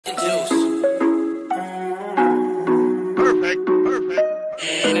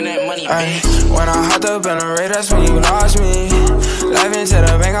Internet money, bitch. When I hopped up in the Wraith, that's when you lost me. Laughing to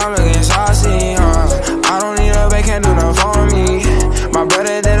the bank, I'm looking saucy. I don't need a bank, can't do nothing for me. My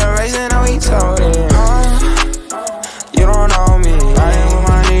brother did a race and now he told it. You don't know me. Riding with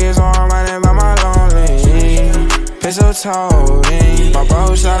my niggas or I'm riding by my lonely. Pistol toting. My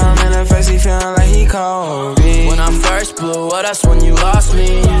bro shot him in the face, he feeling like he Kobe. When I first blew up, that's when you lost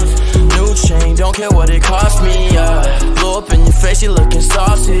me. New chain, don't care what it cost me, yeah. Blew up in your face, you looking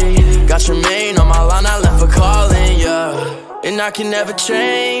saucy. Got your main on my line, I left for calling, yeah. And I can never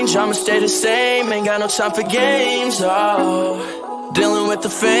change, I'ma stay the same. Ain't got no time for games, oh. Dealing with the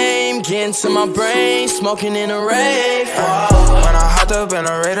fame, getting to my brain, smoking in a rave, oh. When I hopped up in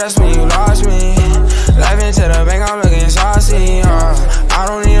the Wraith, that's when you lost me. Laughing to the bank, I'm looking saucy, I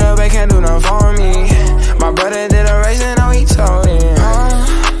don't need a bank, can't do nothing for me. My brother did a race and now he told it,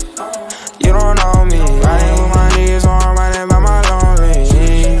 You don't know me. Riding with my niggas or I'm riding by my lonely.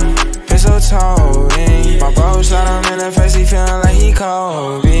 Pistol toting. My bro shot him in the face, he feeling like he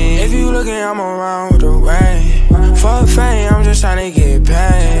Kobe. If you looking, I'm around the way. Fuck fame, I'm just trying to get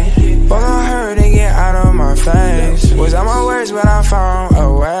paid. Both I heard they get out of my face. Was out my words, but I found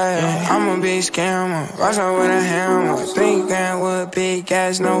a way. I'm a big scammer, watch out with a hammer. 3 grand with big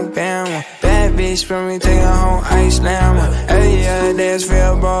gas, no bammer. Bad bitch, spin me, take her home, ice slammer. Every other day it's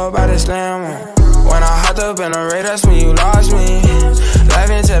feel bro by the slammer. When I hopped up in the Wraith, that's when you lost me.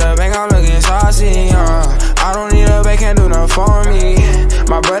 Laughing to the bank, I'm looking saucy. I don't need a bank, can't do nothing for me.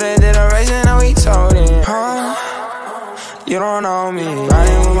 My brother did a race and now he told it, You don't know me.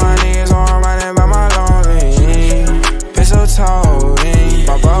 Riding with my niggas or I'm riding by my lonely. Pistol toting.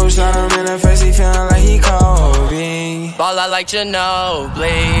 My bro shot him in the face, he feeling like he Kobe. Ball out like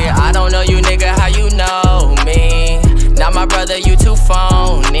Ginobili. I don't know you, nigga, how you know me? Not my brother, you too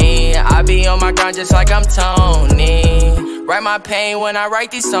phony. I be on my grind just like I'm Tony. Write my pain when I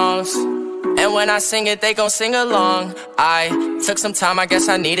write these songs. And when I sing it, they gon' sing along. I took some time, I guess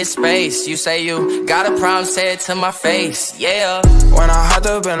I needed space. You say you got a problem, say it to my face, yeah. When I hopped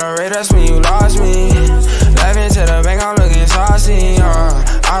up in the Wraith, that's when you lost me. Laughing to the bank, I'm looking saucy.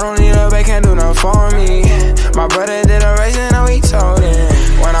 I don't need a bank, can't do nothing for me. My brother did a race and now he told it.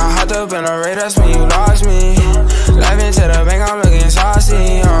 When I hopped up in the Wraith, that's when you lost me. Laughing to the bank, I'm looking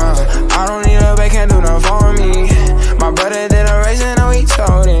saucy. I don't need a bank, can't do nothing for me. My brother did a race and now he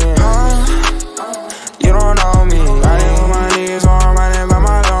told it. You don't know me. Riding with my niggas or I'm riding by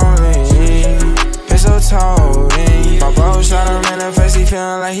my lonely. Pistol toting. My bro shot him in the face, he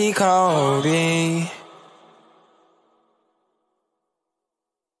feeling like he Kobe.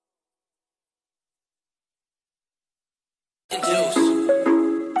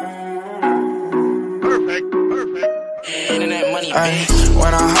 Internet money, bitch.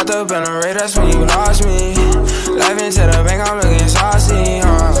 When I hopped up in the Wraith, that's when you lost me. Laughing to the bank, I'm looking saucy.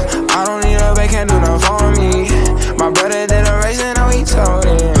 I don't need a bank, can't do nothing for me. My brother did a race and now he told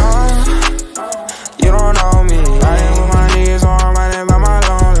it. You don't know me. Riding with my niggas or I'm riding by my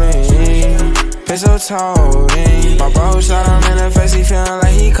lonely. Pistol toting. My bro shot him in the face, he feeling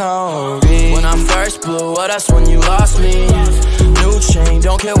like he Kobe. When I first blew up, that's when you lost me. New chain,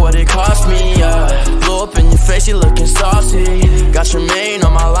 don't care what it cost me, yeah. Blew up in your face, you looking saucy. Got your main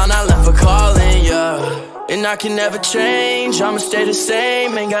on my line, I left for calling, yeah. And I can never change, I'ma stay the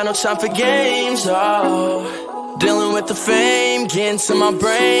same. Ain't got no time for games, oh. Dealing with the fame, getting to my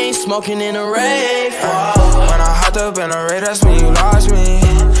brain, smoking in a rave, oh. When I hopped up in the Wraith, that's when you lost me.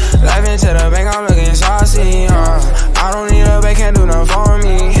 Laughing to the bank, I'm looking saucy. I don't need a bank, can't do nothing for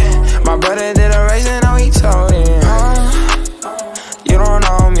me. My brother did a race and now he told it. You don't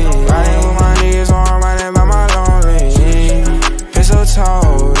know me. Riding with my niggas or I'm riding by my lonely. Pistol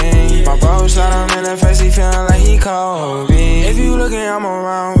toting. My bro shot him in the face, he feeling like he Kobe. If you looking, I'm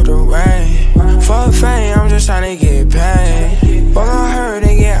around the way. Fuck fame, I'm just trying to get paid. Both I heard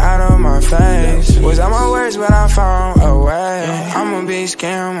they get out of my face. Was out my words, but I found a way. I'm a big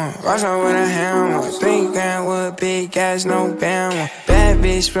scammer, watch out with a hammer. 3 grand with big gas, no bammer. Bad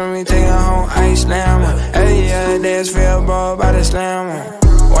bitch, spin me, take her home, ice slammer. Every other day it's feel bro by the slammer.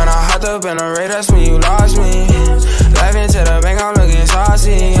 When I hopped up in the Wraith, that's when you lost me. Laughing to the bank, I'm looking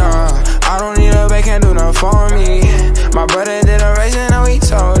saucy. I don't need a bank, can't do nothing for me. My brother did a race and now he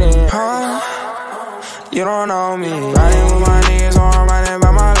told it. You don't know me. Riding with my niggas or I'm riding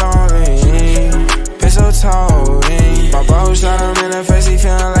by my lonely. Pistol toting. My bro shot him in the face, he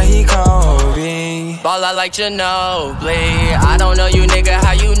feeling like he Kobe. Ball out like Ginobili. I don't know you, nigga,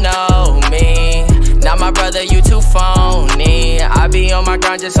 how you know me? Not my brother, you too phony. I be on my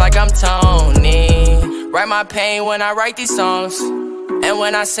grind just like I'm Tony. Write my pain when I write these songs. And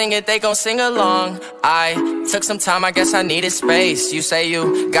when I sing it, they gon' sing along. I took some time, I guess I needed space. You say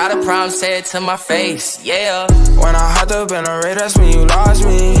you got a problem, say it to my face, yeah. When I hopped up in the Wraith, that's when you lost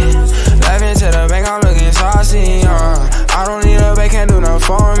me. Laughing to the bank, I'm looking saucy, I don't need a bank, can't do nothing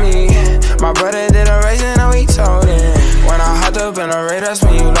for me. My brother did a race and now we told it. When I hopped up in the Wraith, that's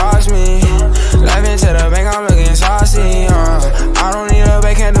when you lost me. Laughing to the bank, I'm looking saucy, I don't need a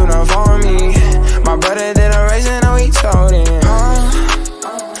bank, can't do nothing for me. My brother did a race and now we told it.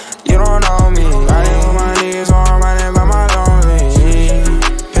 You don't know me, riding with my niggas while I'm riding by my lonely.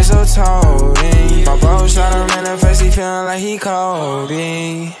 Pistol toting, my bro shot him in the face, he feeling like he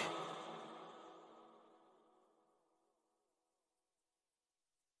Kobe.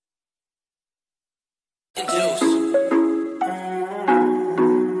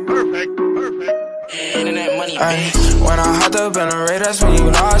 When I hopped up in the Wraith, that's when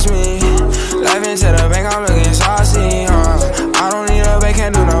you lost me. Laughing to the bank, I'm looking saucy, I don't need a bank,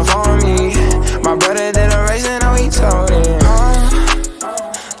 can't do nothing for me. My brother did a race and now he told it.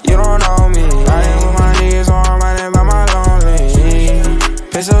 You don't know me, riding with my niggas while I'm riding by my lonely.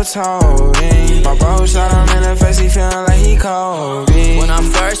 Pistol toting, my bro shot him in the face, he feeling like he Kobe. When I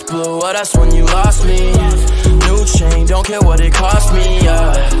first blew up, that's when you lost me. New chain, don't care what it cost me,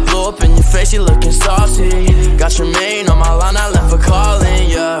 Blew up in your face, you looking saucy. Got your main on my line, I left for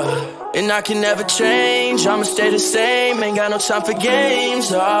calling, And I can never change, I'ma stay the same. Ain't got no time for games,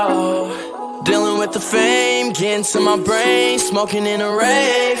 Dealing with the fame, getting to my brain, smoking in a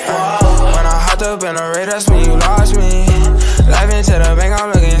rave, When I hopped up in the Wraith, that's when you lost me. Laughing to the bank,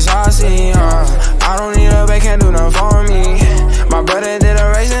 I'm looking saucy, I don't need a bank, can't do nothing for me. My brother did a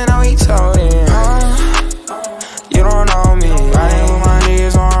race and now he told it. You don't know me, riding with my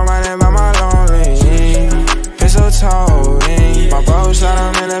niggas while I'm riding by my lonely. Pistol toting, my bro shot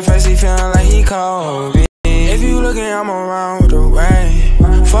him in the face, he feeling like he Kobe. If you looking, I'm around with the way.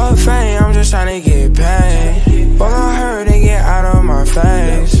 Fuck fame, I'm just tryna get paid. Both I heard they get out of my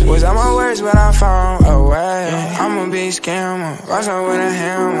face. Was out my words, but I found a way. I'm a big scammer, watch out with a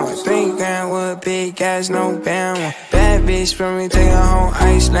hammer. 3 grand with big gas, no bammer. Bad bitch, spin me, take her home,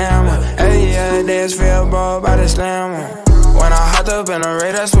 ice slammer. Every other day it's real, bro, by the slammer. When I hopped up in the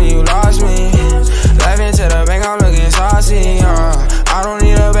Wraith, that's when you lost me. Laughing to the bank, I'm looking saucy, I don't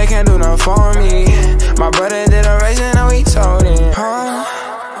need a bank, can't do nothing for me. My brother did a race and now we told it,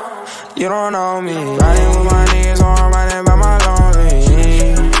 You don't know me, riding with my niggas while I'm riding by my lonely.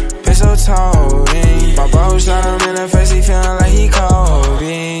 Pistol toting, my bro shot him in the face, he feeling like he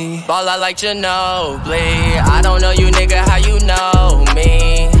Kobe. Ball out like Ginobili, I don't know you nigga, how you know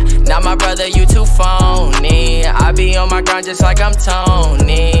me? Not my brother, you too phony. I be on my grind just like I'm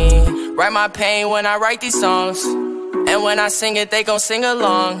Tony. Write my pain when I write these songs. And when I sing it, they gon' sing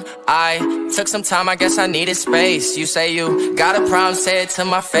along. I took some time, I guess I needed space. You say you got a problem, say it to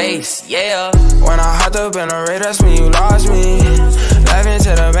my face, yeah. When I hopped up in the Wraith, that's when you lost me. Laughing to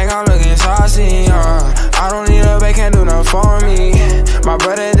the bank, I'm looking saucy, I don't need a bank, can't do nothing for me. My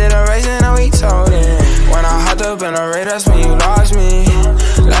brother did a race and now we told it. When I hopped up in the Wraith, that's when you lost me.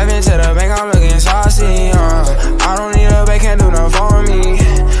 Laughing to the bank, I'm looking saucy, I don't need a bank, can't do nothing for me.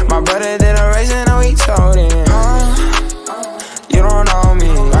 My brother did a race and now we told it. You don't know me,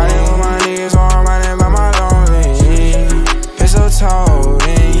 riding with my niggas while I'm riding by my lonely. Pistol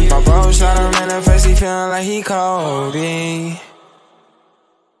toting, my bro shot him in the face, he feeling like he Kobe.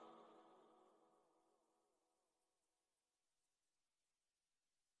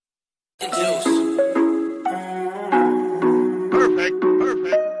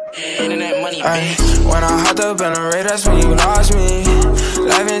 When I hopped up in the Wraith, that's when you lost me.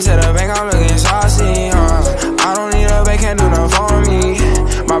 Laughing to the bank, I'm looking saucy, I don't need a bank, can't do nothing for me.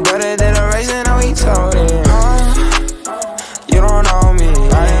 My brother did a race and now he told it. You don't know me,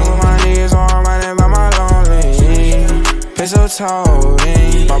 riding with my niggas while I'm riding by my lonely. Pistol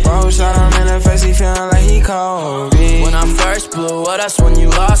toting, my bro shot him in the face, he feeling like he Kobe. When I first blew up, that's when you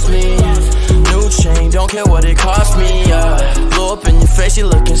lost me. New chain, don't care what it cost me, Blew up in your face, you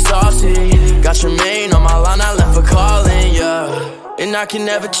looking saucy. Got your main on my line, I left for calling, And I can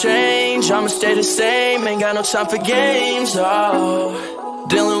never change, I'ma stay the same. Ain't got no time for games,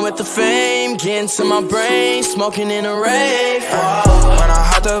 Dealing with the fame, getting to my brain, smoking in a rave, When I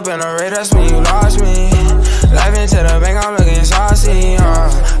hopped up in the Wraith, that's when you lost me. Laughing to the bank, I'm looking saucy,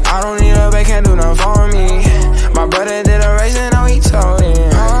 I don't need a bank, can't do nothing for me. My brother did a race and now he told it.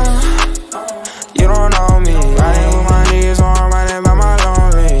 You don't know me, riding with my niggas while I'm riding by my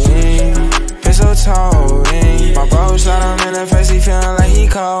lonely. Pistol toting, my bro shot him in the face, he feeling like he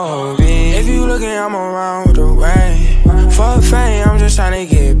Kobe. If you looking, I'm around with the way. Fuck fame, I'm just tryna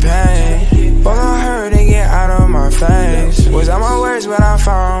get paid. Both I heard they get out of my face. Was out my words, but but I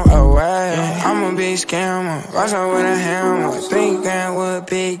found a way. I'm a big scammer, rise up with a hammer. 3 grand with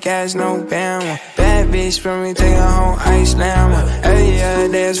big gas, no bammer. Bad bitch spin me, take her home, ice slammer. Every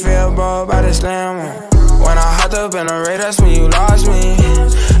other day it's feel ball by the slammer. When I hopped up in the Wraith, that's when you lost me.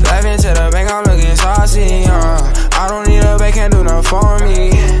 Laughing to the bank, I'm looking saucy. I don't need a bank, can't do nothing for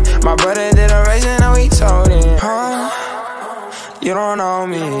me. My brother did a race and now he told him, you don't know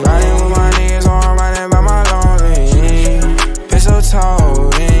me. Riding with my niggas, or I'm riding by my lonely. Pistol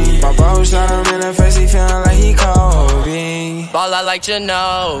toting. My bro shot him in the face, he feeling like he Kobe. Ball out like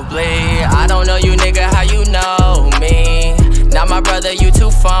Ginobili. I don't know you, nigga, how you know me? Now my brother, you too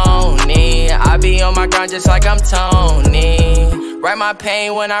phony. I be on my grind just like I'm Tony. Write my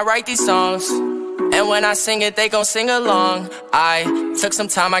pain when I write these songs, and when I sing it, they gon' sing along. I took some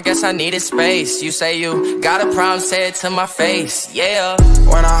time, I guess I needed space. You say you got a problem, say it to my face, yeah.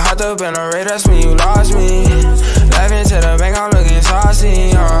 When I hopped up in the Wraith, that's when you lost me. Laughing to the bank, I'm looking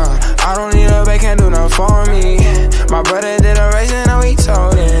saucy. I don't need a bank, can't do nothing for me. My brother did a race and now he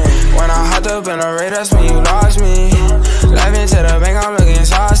told him. When I hopped up in the Wraith, that's when you lost me. Laughing to the bank, I'm looking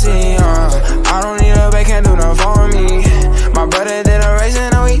saucy. I don't need a bank, can't do nothing for me. My brother did a race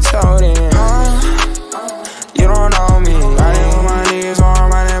and now he told him. You don't know me. Riding with my niggas, or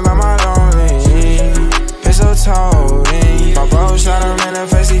I'm riding by my lonely. Pistol toting. My bro shot him in the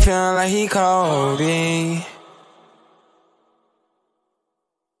face, he feeling like he Kobe.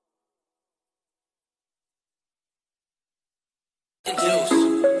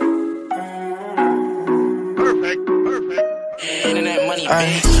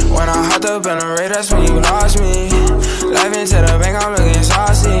 When I hopped up in the Wraith, that's when you lost me. Laughing to the bank, I'm looking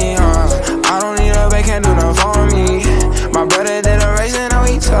saucy. I don't need a bank, can't do nothing for me. My brother did a race and now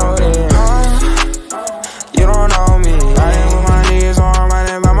he told him. You don't know me. Riding with my niggas, or I'm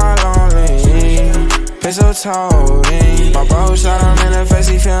riding by my lonely. Pistol toting. My bro shot him in the face,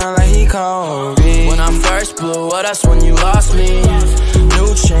 he feeling like he Kobe. When I first blew up, that's when you lost me.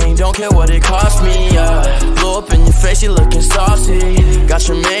 New chain, don't care what it cost me, yeah. Blew up in your face, you looking saucy. Got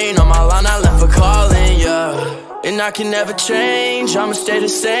your main on my line, I left for calling, yeah. And I can never change, I'ma stay the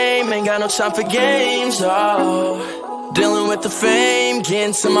same. Ain't got no time for games, oh. Dealing with the fame,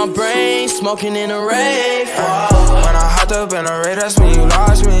 getting to my brain, smoking in a rave, oh. When I hopped up in the Wraith, that's when you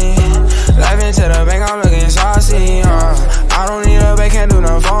lost me. Laughing to the bank, I'm looking saucy. I don't need a bank, can't do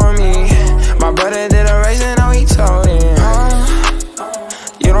nothing for me. My brother did a race and now he told him.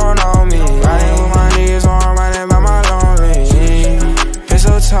 You don't know me. Riding with my niggas, or I'm riding by my lonely.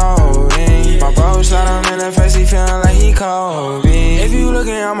 Pistol toting. My bro shot him in the face, he feeling like he Kobe. If you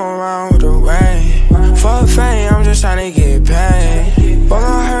looking, I'm around the way. Fuck fame, I'm just tryna get paid. Both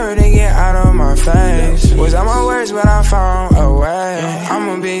I heard they get out of my face. Was out my words, but I found a way. I'm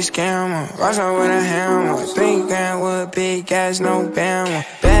a big scammer, rise up with a hammer. 3 grand with big gas, no bammer.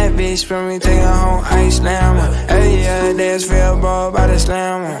 Bad bitch spin me, take her home, ice slammer. Every other day it's feel ball by the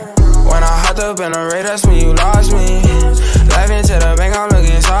slammer. When I hopped up in the Wraith, that's when you lost me. Laughing to the bank, I'm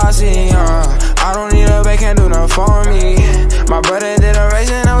looking saucy. I don't need a bank, can't do nothing for me. My brother did a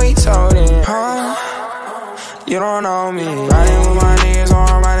race and now he told him. You don't know me. Riding with my niggas, or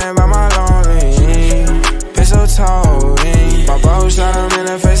I'm riding by my lonely. Pistol toting. My bro shot him in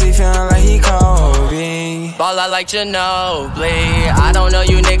the face, he feeling like he Kobe. Ball out like Ginobili. I don't know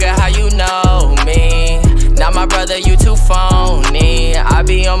you, nigga, how you know me? Now my brother, you too phony. I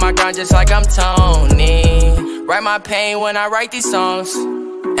be on my grind just like I'm Tony. Write my pain when I write these songs,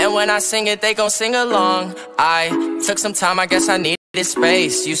 and when I sing it, they gon' sing along. I took some time, I guess I needed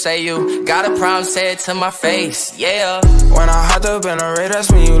space. You say you got a problem, say it to my face, yeah. When I hopped up in the Wraith,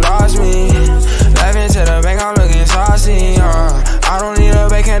 that's when you lost me. Laughing to the bank, I'm looking saucy. I don't need a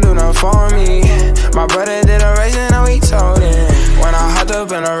bank, can't do nothing for me. My brother did a race and now he told him. When I hopped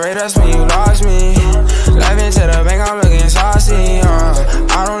up in the Wraith, that's when you lost me. Laughing to the bank, I'm looking saucy.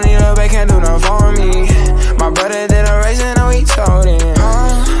 I don't need a bank, can't do nothing for me. My brother did a race and now he told him.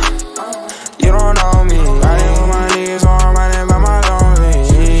 You don't know me. Riding with my niggas, or I'm riding by my lonely.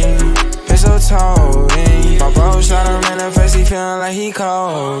 Pistol toting. My bro shot him in the face, he feeling like he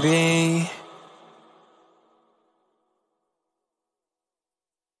Kobe.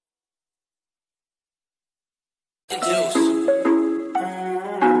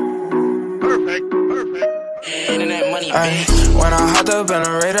 When I hopped up in the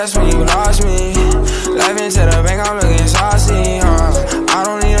Wraith, that's when you lost me. Laughing to the bank, I'm looking saucy. I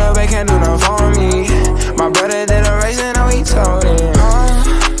don't need a bank, can't do nothing for me. My brother did a race and now he told him.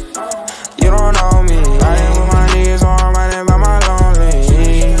 You don't know me. Riding with my niggas, or I'm riding by my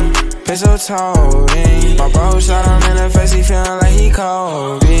lonely. Pistol mistletoe. My bro shot him in the face, he feeling like he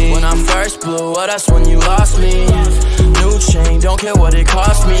Kobe. When I first blew up, that's when you lost me. New chain, don't care what it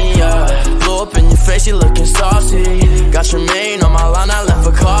cost me, yeah. Blew up in your face, you looking saucy. Got your main on my line, I left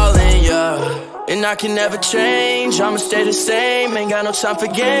for calling, yeah. And I can never change, I'ma stay the same. Ain't got no time for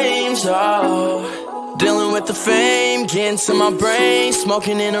games, oh. Dealing with the fame, getting to my brain,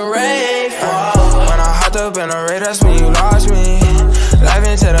 smoking in a rave, oh. When I hopped up in a Wraith, that's when you lost me.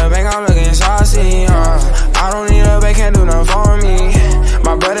 Laughing to the bank, I'm looking saucy, I don't need a bank, can't do nothing for me.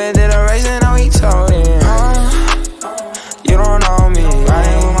 My brother did a race and now he told him, you don't know me.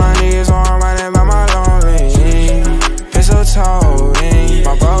 Riding with my niggas, so I'm riding by my lonely. Mistletoe,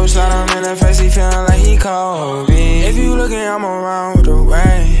 my bro shot him in the face, he feeling like he Kobe. If you looking, I'm around with the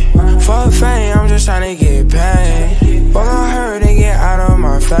way. Fuck fame, I'm just trying to get paid. But I heard they get out of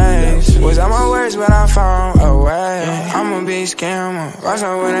my face. Was out my words, but I found a way. I'm a big scammer, watch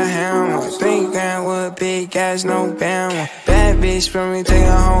out with a hammer. 3 grand with big gas, no bammer. Bad bitch from me, take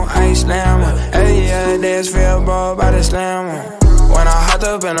her home, ice slammer. Every other day it's real, bro, by the slammer. When I hopped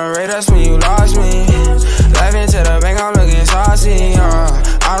up in a Wraith, that's when you lost me. Laughing to the bank, I'm looking saucy,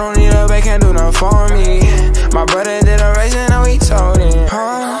 I don't need a bank, can't do nothing for me. My brother did a race and now he told him,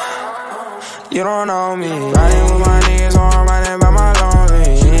 you don't know me. Riding with my niggas, so I'm riding by my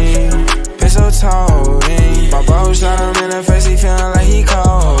lonely. Mistletoe, my bro shot him in the face, he feeling like he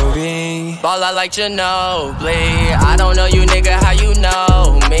Kobe. Ball out like Ginobili. I don't know you, nigga, how you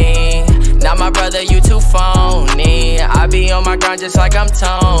know me? Now my brother, you too phony. I be on my grind just like I'm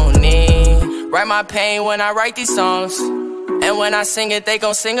Tony. Write my pain when I write these songs, and when I sing it, they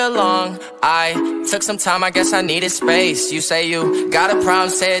gon' sing along. I took some time, I guess I needed space. You say you got a problem,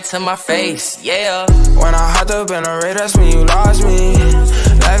 say it to my face, yeah. When I hopped up in a Wraith, that's when you lost me.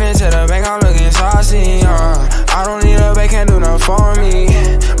 Laughing to the bank, I'm looking saucy, I don't need a bank, can't do nothing for me.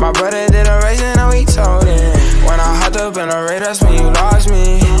 My brother did a race and now he told him. When I hopped up in a Wraith, that's when you lost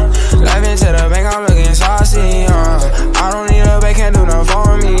me. Laughing to the bank, I'm looking saucy, I don't need a bank, can't do nothing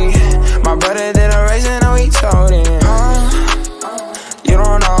for me. My brother did a race and now he told him, you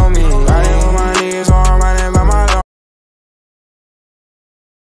don't know me. Riding with my niggas, so I'm riding by my lonely.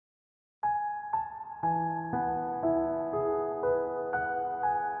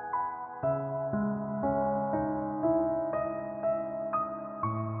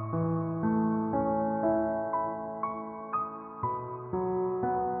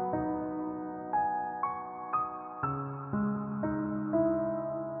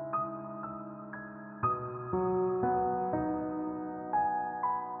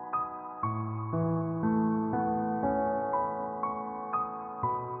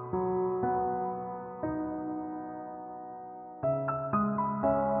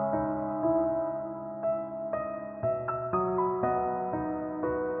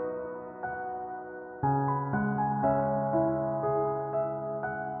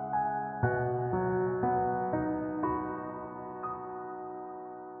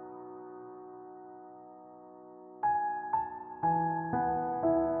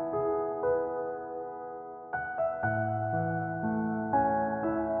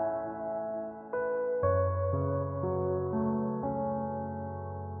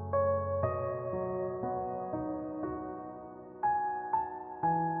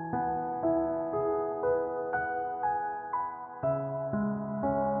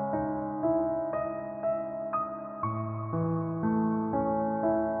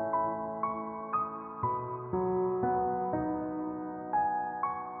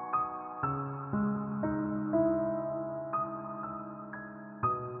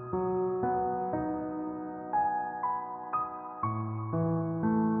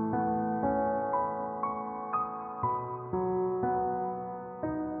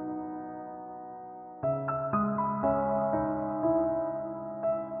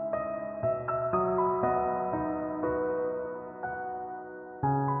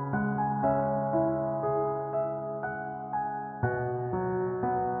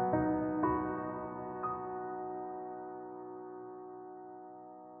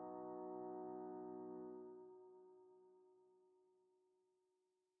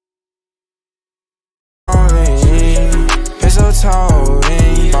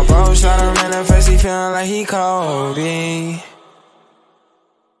 My bro shot him in the face, he feeling like he Kobe.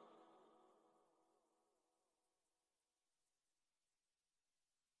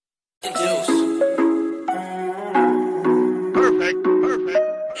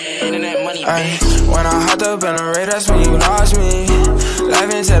 When I hopped up in a Wraith, that's when you lost me.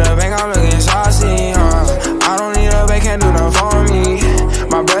 Laughing to the bank, I'm looking saucy, I don't need a bank, can't do nothing for me.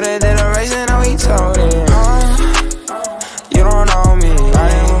 My brother did a race and now he told him, you don't know me.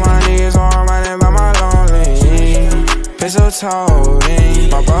 Riding with my niggas, so I'm mistletoe.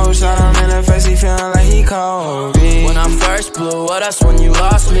 My bro shot him in the face, he feeling like he Kobe. When I first blew, well, that's when you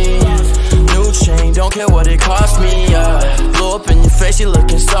lost me. New chain, don't care what it cost me, yeah. Blew up in your face, you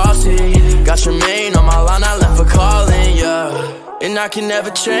looking saucy. Got your main on my line, I left for calling, yeah. And I can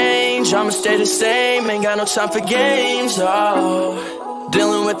never change, I'ma stay the same. Ain't got no time for games, oh.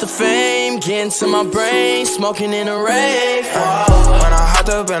 Dealing with the fame, getting to my brain, smoking in a rave, oh. When I hopped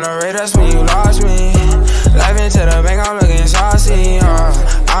up in the Wraith, that's when you lost me. Laughing to the bank, I'm looking saucy,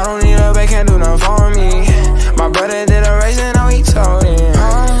 I don't need a bank, can't do nothing for me. My brother did a race and now he told him,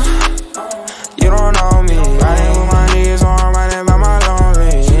 you don't know me. Riding with my niggas, or I'm riding by my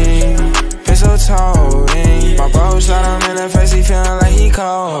lonely. Pistol toting. My bro shot him in the face, he feeling like he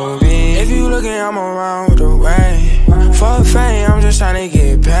Kobe. If you looking, I'm around with the way. Fuck fame, I'm just trying to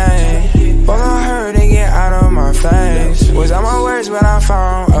get paid. Fuck I heard they get out of my face. Was out my words, but I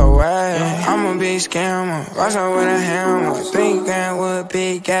found a way. I'm a big scammer, rustin' with a hammer. 3 grand with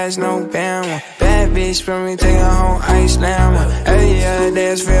big gas, no bammer. Bad bitch from me, take her home, ice slammer. Every other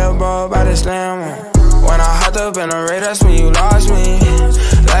day it's feel bro, by the slammer. When I hopped up in the Wraith, that's when you lost me.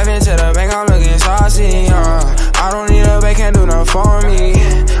 Laughing to the bank, I'm looking saucy, I don't need a bank, can't do nothing for me.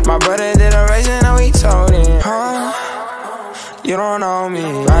 My brother did a race and now he told him, you don't know me.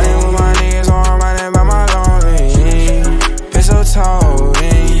 Riding with my niggas, or I'm riding by my lonely. Pistol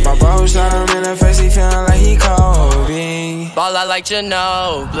toting. My bro shot him in the face, he feeling like he Kobe. Ball out like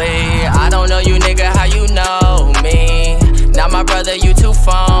Ginobili. I don't know you, nigga, how you know me? Not my brother, you too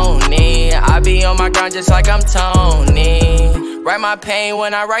phony. I be on my grind just like I'm Tony. Write my pain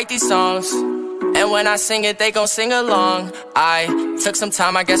when I write these songs, and when I sing it, they gon' sing along. I took some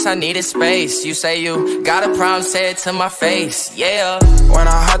time, I guess I needed space. You say you got a problem, say it to my face, yeah. When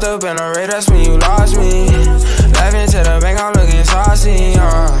I hopped up in the Wraith, that's when you lost me. Laughing to the bank, I'm looking saucy,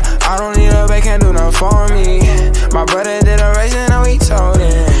 I don't need a bank, can't do nothing for me. My brother did a race and now he told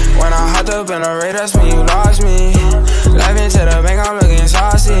him. When I hopped up in the Wraith, that's when you lost me. Laughing to the bank, I'm looking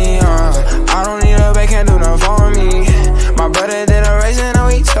saucy, I don't need a bank, can't do nothing for me. My brother did a race and now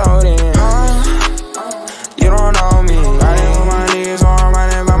he told him, you don't know me. Riding with my niggas, or I'm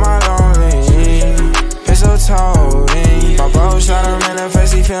riding by my lonely. Pistol toting. My bro shot him in the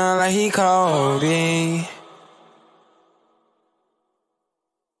face, he feeling like he Kobe.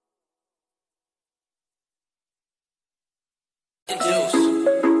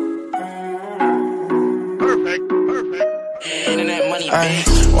 Internet money, Ay,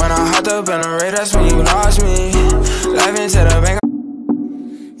 when I hopped up in the Wraith, that's when you lost me. Laughing to the bank.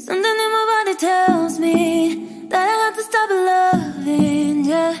 Something in my body tells me that I have to stop loving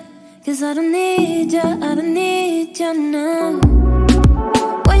ya, 'cause I don't need ya, I don't need ya now.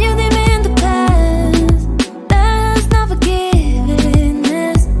 When you leave me in the past, that's not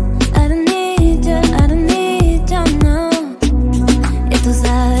forgiveness. I don't need ya, I don't need ya now. Ya tú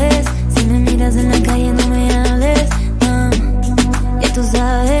sabes, si me miras en la calle no me hables, no. Ya tú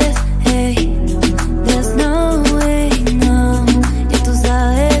sabes, hey, there's no way, no. Ya tú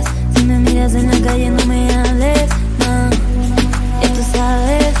sabes, si me miras en la calle no me hables, no. Ya tú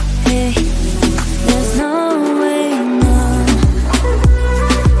sabes, hey, there's no way, no.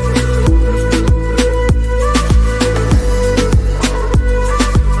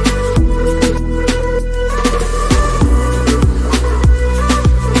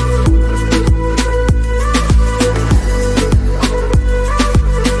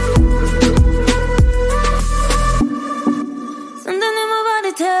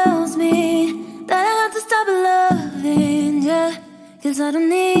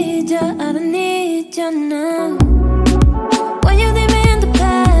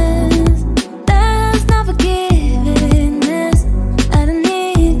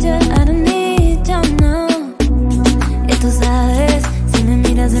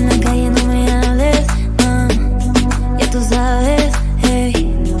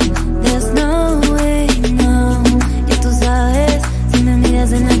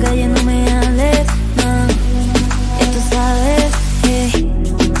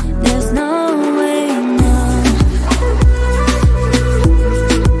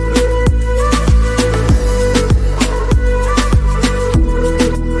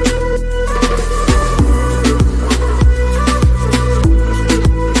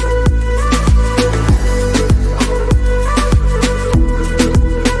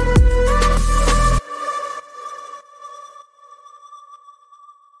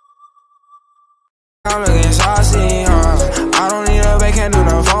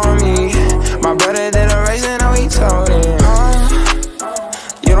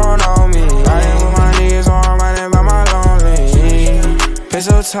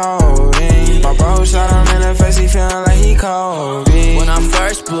 mistletoe. My bro shot him in the face, he feeling like he Kobe. When I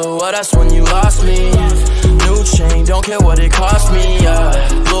first blew up, that's when you lost me. New chain, don't care what it cost me, yeah.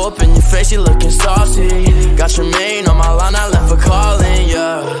 Blew up in your face, you looking saucy. Got your main on my line, I left for calling,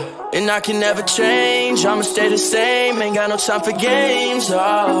 yeah. And I can never change, I'ma stay the same. Ain't got no time for games,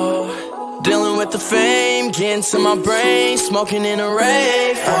 oh. Dealing with the fame, getting to my brain. Smoking in a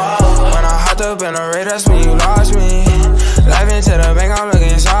rave, oh. When I hopped up in a Wraith, that's when you lost me. Laughing to the bank, I'm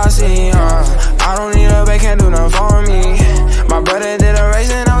looking saucy, I don't need a bank, can't do nothing for me. My brother did a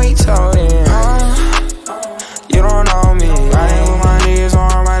race and now he told him, you don't know me. Riding with my niggas, or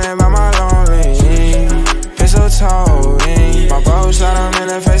I'm riding by my lonely. Mistletoe. My bro shot him in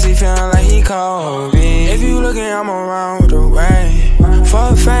the face, he feeling like he Kobe. If you looking, I'm around with the way.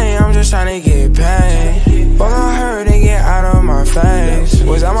 Fuck fame, I'm just tryna get paid. Both I heard they get out of my face.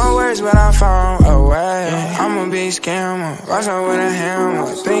 Was out my words, but I found a way. I'm a big scammer, watch out with a hammer.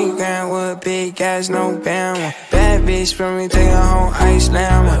 3 grand with big gas, no bammer. Bad bitch, spin me, take her home, ice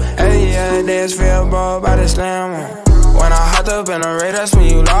slammer. Every other day it's feel bro, by the slammer. When I hopped up in a Wraith, that's when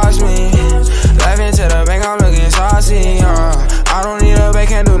you lost me. Laughing to the bank, I'm looking saucy, I don't need a bank,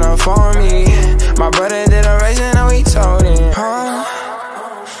 can't do nothing for me. My brother did a race and now he told him,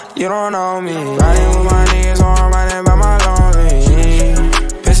 you don't know me. Riding with my niggas, or I'm riding by my lonely.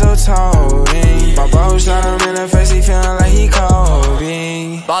 Mistletoe. My bro shot him in the face, he feeling like he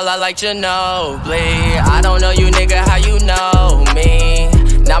Kobe. Ball out like Ginobili. I don't know you, nigga, how you know me?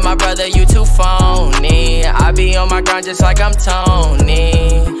 Not my brother, you too phony. I be on my grind just like I'm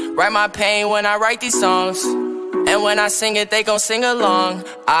Tony. Write my pain when I write these songs, and when I sing it, they gon' sing along.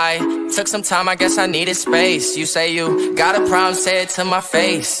 I took some time, I guess I needed space. You say you got a problem, say it to my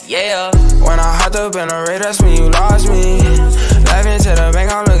face, yeah. When I hopped up in a Wraith, that's when you lost me. Laughing to the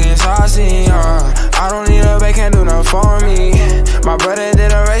bank, I'm looking saucy, I don't need a bank, can't do nothing for me. My brother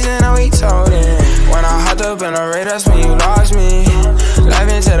did a race and now he told him. When I hopped up in a Wraith, that's when you lost me.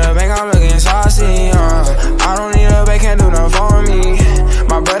 Laughing to the bank, I'm looking saucy, I don't need a bank, can't do nothing for me.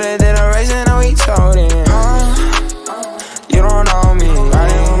 My brother did a race and now he told him, you don't know me.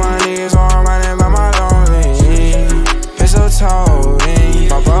 Riding with my niggas, or I'm riding by my lonely. Mistletoe.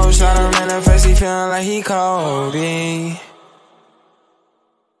 My bro shot him in the face, he feeling like he Kobe.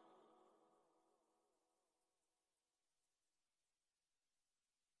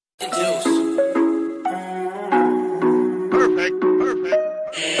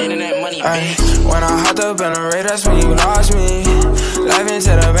 When I hopped up in a Wraith, that's when you lost me. Laughing to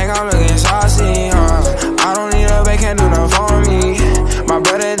the bank, I'm looking saucy, I don't need a bank, can't do nothing for me. My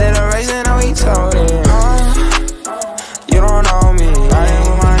brother did a race and now he told him, you don't know me. Riding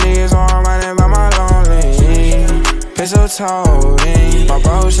with my niggas, or I'm riding by my lonely. Mistletoe. My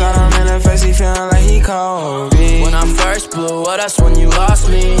bro shot him in the face, he feeling like he Kobe. When I first blew up, that's when you lost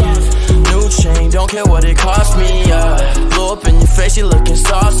me. New chain, don't care what it cost me, yeah. Blew up in your face, you looking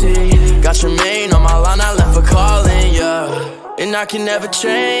saucy. Got your main on my line, I left for calling, yeah. And I can never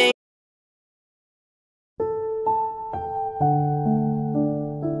change.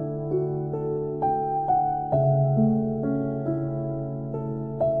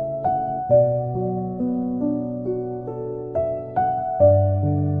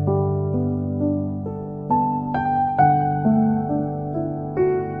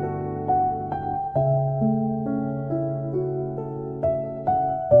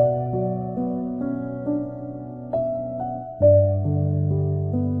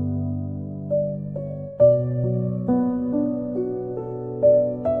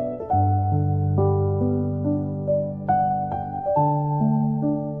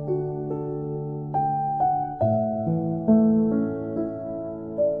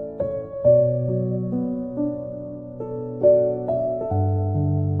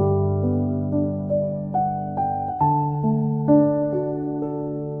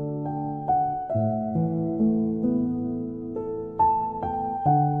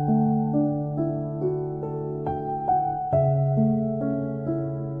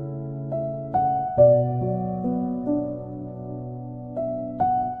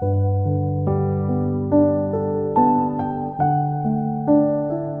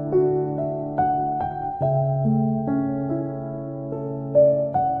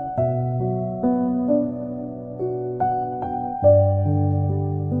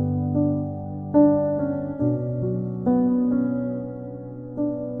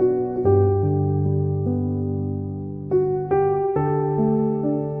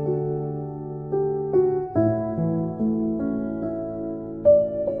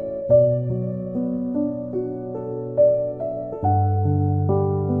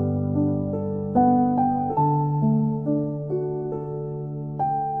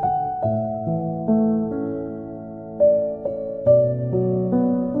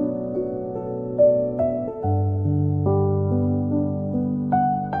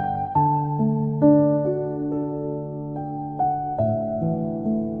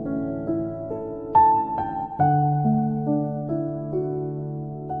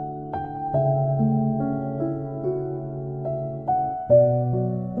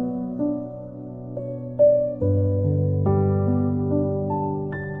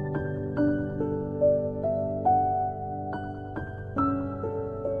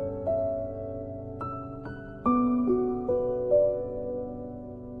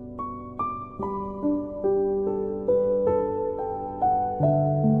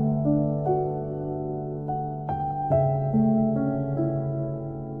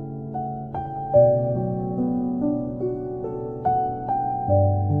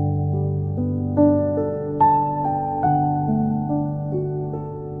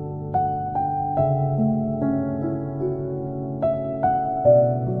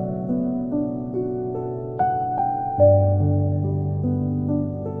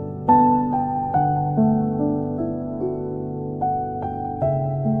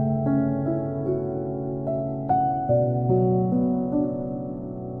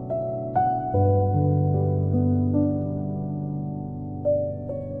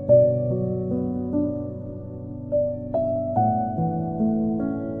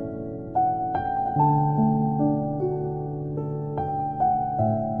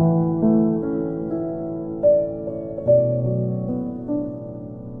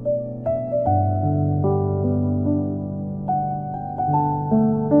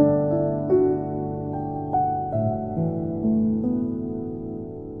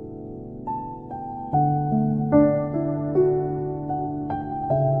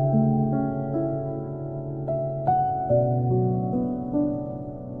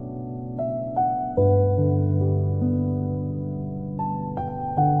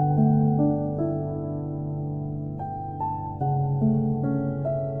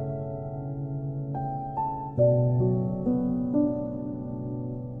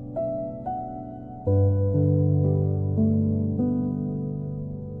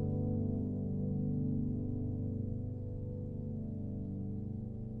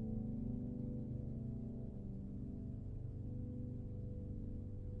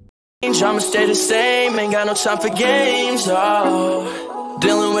 change, I'ma stay the same. Ain't got no time for games, oh.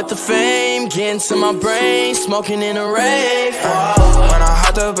 Dealing with the fame, getting to my brain, smoking in a rave, oh. When I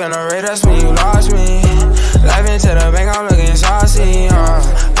hopped up in a Wraith, that's when you lost me. Laughing to the bank, I'm looking saucy,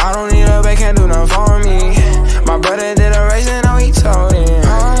 I don't need a bank, can't do nothing for me. My brother did a race and now he told him,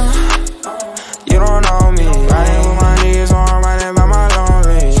 you don't know me. Riding with my niggas, or I'm riding by my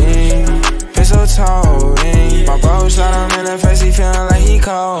lonely. Pistol toting. My bro shot him in the face, he feeling like he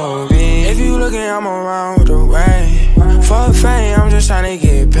Kobe. If you looking, I'm around with the rain. Fuck fame, I'm just trying to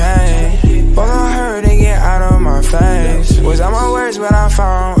get paid. Both I heard they get out of my face. Was out my words, but I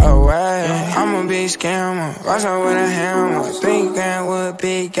found a way. I'm a big scammer, rush up with a hammer. 3 grand with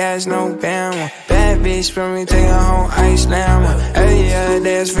big gas, no bammer. Bad bitch spin me, take her home, ice slammer. Every other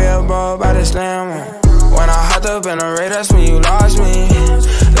day it's feel bro, by the slammer. When I hopped up in a Wraith, that's when you lost me.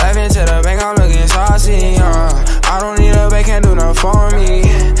 Laughing to the bank, I'm looking saucy, I don't need a bank, can't do nothing for me.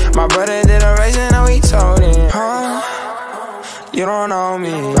 My brother did a race and now he told him, you don't know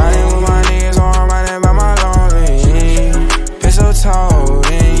me. Riding with my niggas, or I'm riding by my lonely. Pistol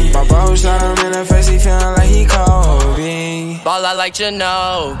toting. My bro shot him in the face, he feeling like he Kobe. Ball out like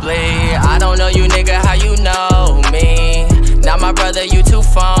Ginobili. I don't know you, nigga, how you know me? Now my brother, you too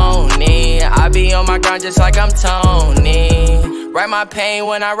phony. I be on my grind just like I'm Tony. Write my pain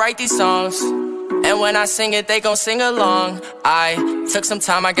when I write these songs, and when I sing it, they gon' sing along. I took some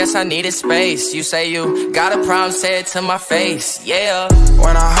time, I guess I needed space. You say you got a problem, say it to my face, yeah.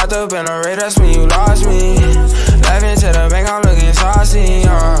 When I hopped up in a Wraith, that's when you lost me. Laughing to the bank, I'm looking saucy,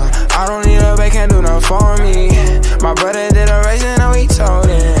 I don't need a bank, can't do nothing for me. My brother did a race and now he told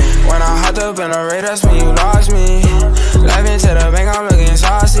him. When I hopped up in a Wraith, that's when you lost me. Laughing to the bank, I'm looking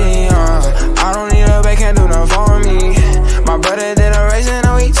saucy, I don't need a